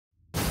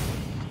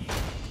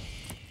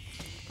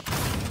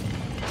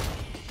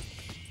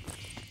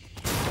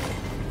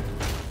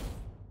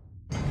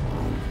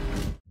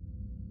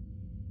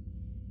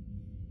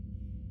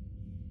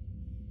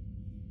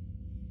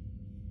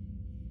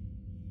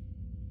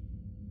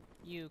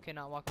You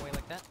cannot walk away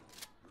like that.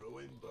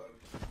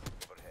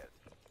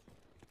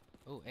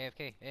 Ooh,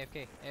 AFK,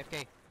 AFK,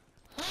 AFK.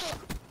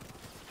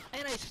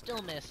 And I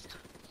still missed.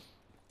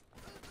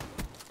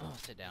 Oh,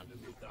 sit down.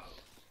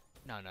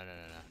 No, no, no, no,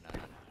 no, no, no,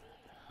 no.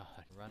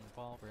 Run,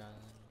 ball, run.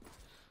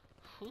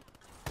 Whoop.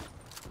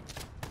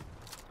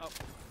 Oh.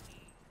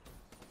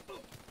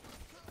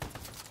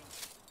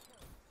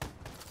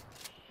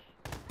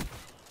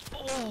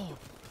 Oh!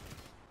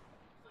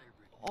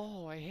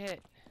 Oh, I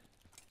hit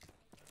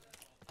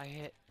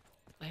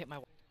my.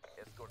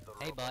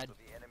 Hey, bud.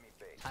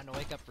 Time to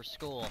wake up for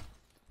school.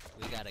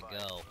 We gotta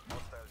go.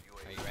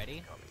 Are you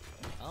ready?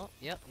 Oh,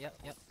 yep.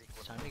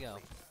 It's time to go.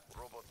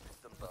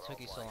 What took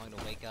you so long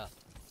to wake up?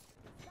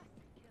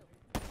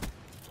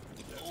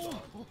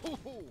 Oh!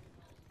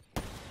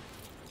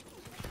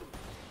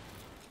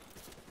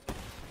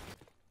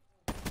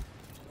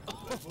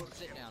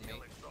 Sit down,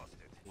 mate.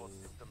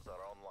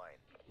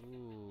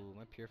 Ooh,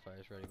 my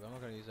purifier's ready, but I'm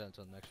not gonna use that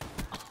until the next one.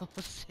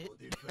 Oh, sit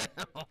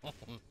down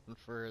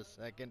for a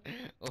second.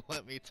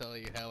 Let me tell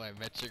you how I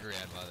met your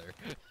grandmother.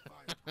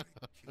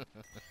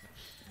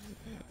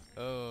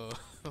 Oh,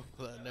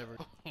 that never.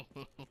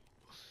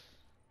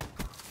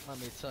 Let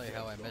me tell you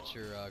how I met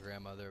your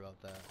grandmother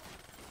about that.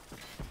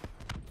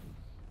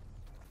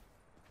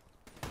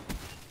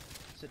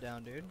 Sit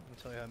down, dude.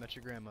 I'll tell you how I met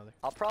your grandmother.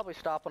 I'll probably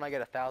stop when I get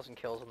 1,000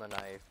 kills on the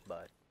knife,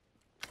 but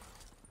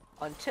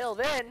until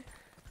then,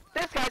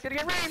 this guy's gonna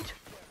get raped!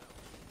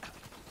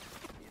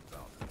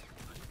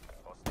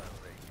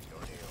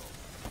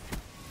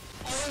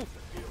 Oh!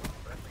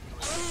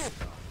 Oh!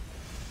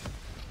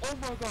 Oh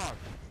my god!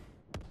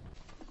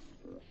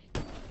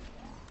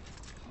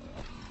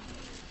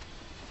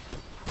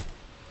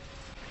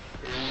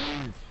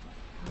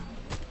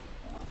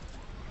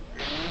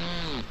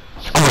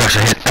 Oh my gosh, I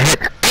hit!